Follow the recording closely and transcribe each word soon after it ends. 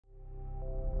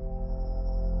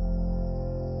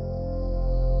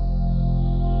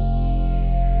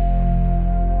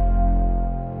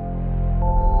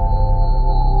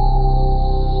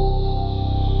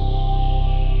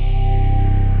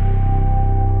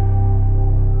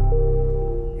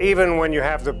Even when you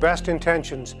have the best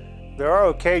intentions, there are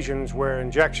occasions where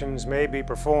injections may be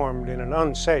performed in an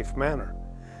unsafe manner.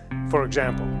 For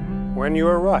example, when you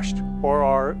are rushed or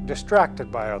are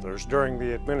distracted by others during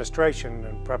the administration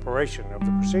and preparation of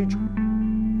the procedure.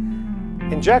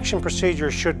 Injection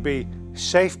procedures should be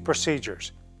safe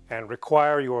procedures and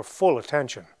require your full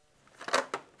attention.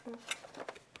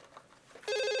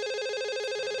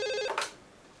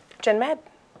 Gen Med.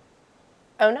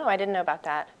 Oh no, I didn't know about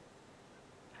that.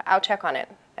 I'll check on it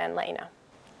and let you know.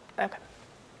 Okay.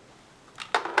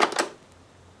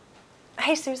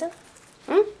 Hey, Susan.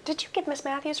 Did you give Miss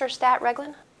Matthews her stat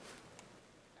Reglan?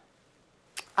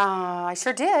 I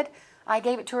sure did. I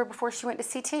gave it to her before she went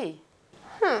to CT.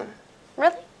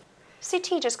 Really?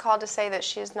 CT just called to say that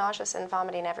she is nauseous and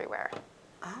vomiting everywhere.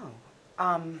 Oh,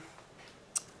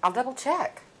 I'll double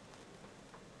check.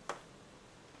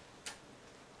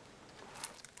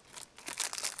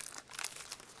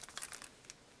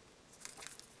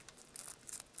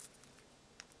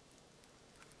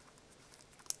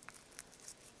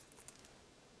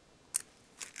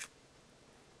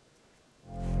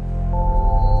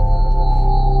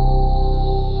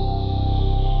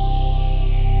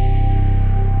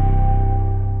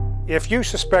 If you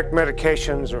suspect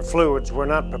medications or fluids were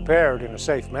not prepared in a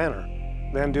safe manner,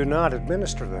 then do not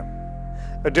administer them.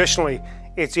 Additionally,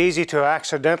 it's easy to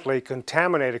accidentally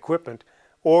contaminate equipment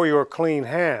or your clean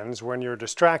hands when you're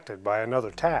distracted by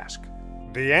another task.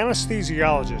 The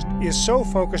anesthesiologist is so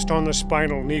focused on the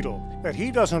spinal needle that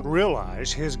he doesn't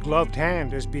realize his gloved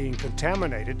hand is being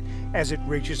contaminated as it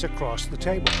reaches across the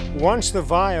table. Once the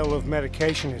vial of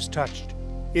medication is touched,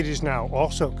 it is now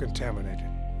also contaminated.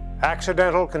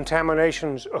 Accidental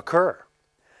contaminations occur.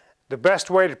 The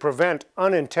best way to prevent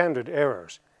unintended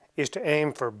errors is to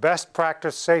aim for best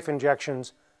practice safe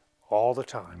injections all the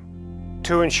time.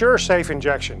 To ensure safe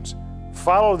injections,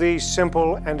 follow these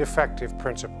simple and effective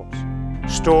principles.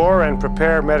 Store and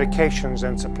prepare medications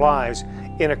and supplies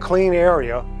in a clean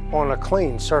area on a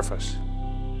clean surface.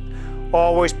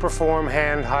 Always perform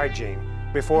hand hygiene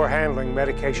before handling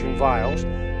medication vials,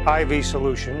 IV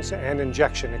solutions, and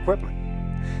injection equipment.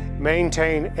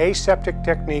 Maintain aseptic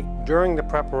technique during the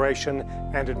preparation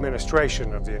and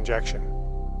administration of the injection.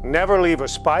 Never leave a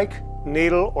spike,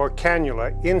 needle, or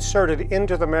cannula inserted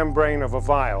into the membrane of a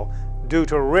vial due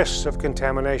to risks of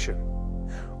contamination.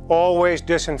 Always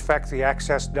disinfect the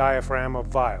access diaphragm of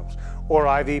vials or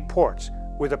IV ports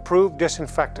with approved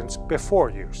disinfectants before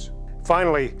use.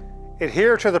 Finally,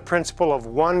 adhere to the principle of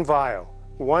one vial,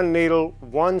 one needle,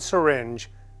 one syringe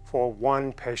for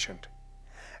one patient.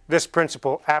 This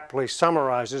principle aptly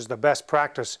summarizes the best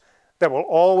practice that will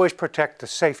always protect the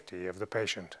safety of the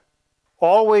patient.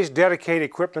 Always dedicate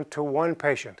equipment to one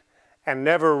patient and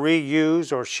never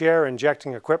reuse or share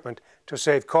injecting equipment to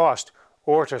save cost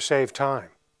or to save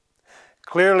time.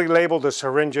 Clearly label the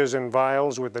syringes and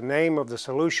vials with the name of the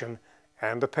solution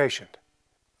and the patient.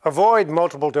 Avoid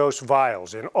multiple dose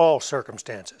vials in all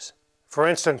circumstances. For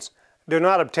instance, do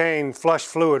not obtain flush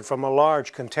fluid from a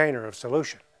large container of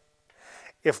solution.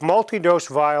 If multi-dose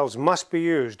vials must be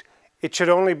used, it should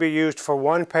only be used for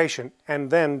one patient and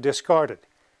then discarded.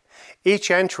 Each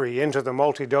entry into the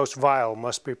multi-dose vial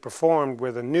must be performed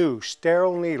with a new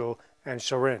sterile needle and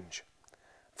syringe.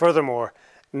 Furthermore,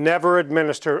 never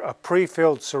administer a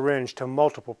pre-filled syringe to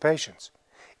multiple patients,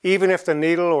 even if the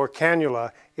needle or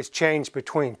cannula is changed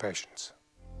between patients.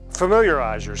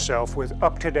 Familiarize yourself with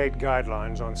up-to-date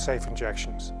guidelines on safe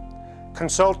injections.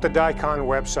 Consult the DICON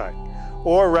website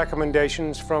or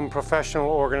recommendations from professional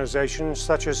organizations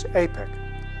such as APIC,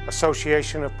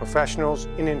 Association of Professionals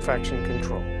in Infection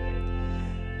Control.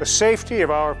 The safety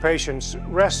of our patients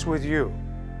rests with you,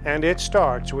 and it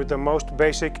starts with the most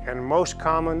basic and most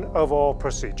common of all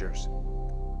procedures,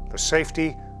 the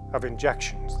safety of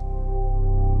injections.